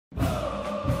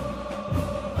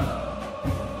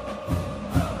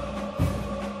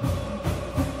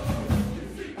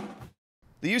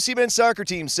The UC men's soccer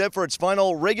team set for its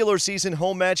final regular season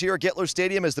home match here at Gettler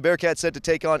Stadium as the Bearcats set to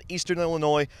take on Eastern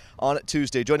Illinois on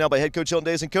Tuesday. Joined now by head coach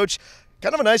Hylton and coach.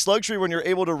 Kind of a nice luxury when you're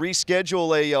able to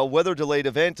reschedule a weather-delayed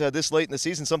event this late in the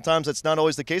season. Sometimes that's not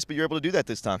always the case, but you're able to do that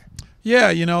this time.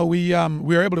 Yeah, you know, we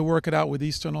were able to work it out with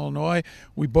Eastern Illinois.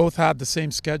 We both had the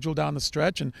same schedule down the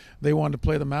stretch, and they wanted to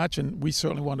play the match, and we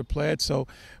certainly wanted to play it. So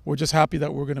we're just happy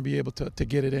that we're going to be able to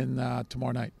get it in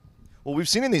tomorrow night. Well, we've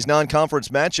seen in these non-conference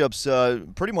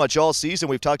matchups pretty much all season.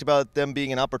 We've talked about them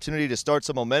being an opportunity to start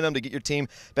some momentum, to get your team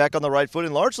back on the right foot,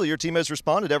 and largely your team has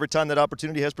responded every time that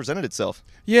opportunity has presented itself.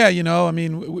 Yeah, you know, I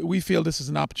mean, we feel this is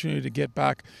an opportunity to get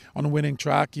back on a winning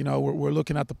track. You know, we're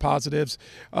looking at the positives.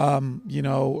 You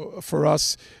know, for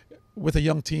us, with a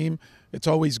young team, it's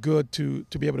always good to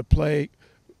be able to play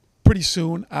pretty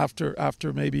soon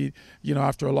after maybe, you know,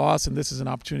 after a loss, and this is an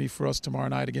opportunity for us tomorrow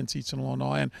night against Eastern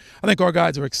Illinois. And I think our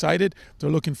guys are excited.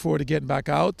 They're looking forward to getting back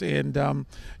out, and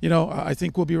you know, I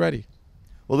think we'll be ready.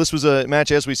 Well, this was a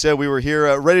match, as we said, we were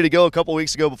here ready to go a couple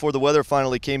weeks ago before the weather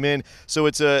finally came in. So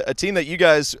it's a team that you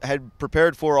guys had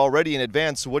prepared for already in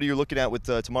advance. So what are you looking at with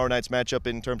tomorrow night's matchup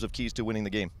in terms of keys to winning the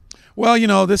game? Well, you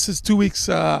know, this is 2 weeks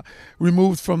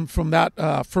removed from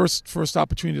that first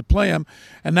opportunity to play them,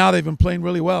 and now they've been playing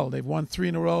really well. They've won 3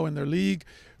 in a row in their league,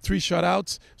 3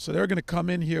 shutouts, so they're going to come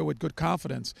in here with good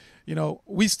confidence. You know,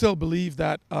 we still believe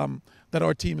that that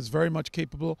our team is very much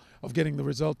capable of getting the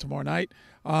result tomorrow night.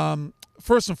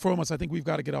 First and foremost, I think we've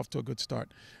got to get off to a good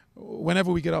start.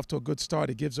 Whenever we get off to a good start,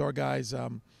 it gives our guys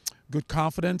good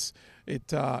confidence.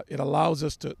 It allows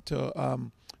us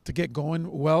to get going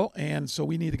well, and so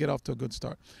we need to get off to a good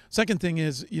start. Second thing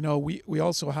is, you know, we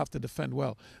also have to defend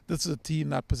well. This is a team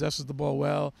that possesses the ball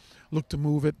well, look to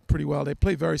move it pretty well. They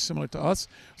play very similar to us,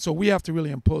 so we have to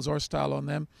really impose our style on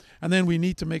them. And then we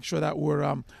need to make sure that we're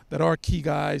that our key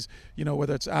guys, you know,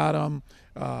 whether it's Adam,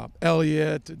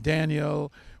 Elliot,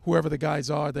 Daniel, whoever the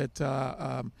guys are that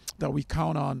that we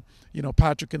count on, you know,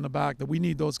 Patrick in the back, that we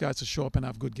need those guys to show up and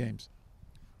have good games.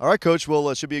 All right, Coach. Well,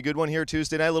 it should be a good one here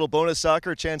Tuesday night. A little bonus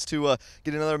soccer, a chance to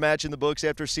get another match in the books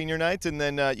after senior night. And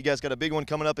then you guys got a big one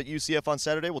coming up at UCF on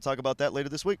Saturday. We'll talk about that later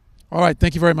this week. All right.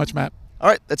 Thank you very much, Matt. All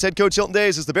right. That's head coach Hylton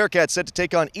Days as the Bearcats set to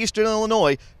take on Eastern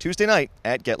Illinois Tuesday night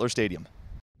at Gettler Stadium.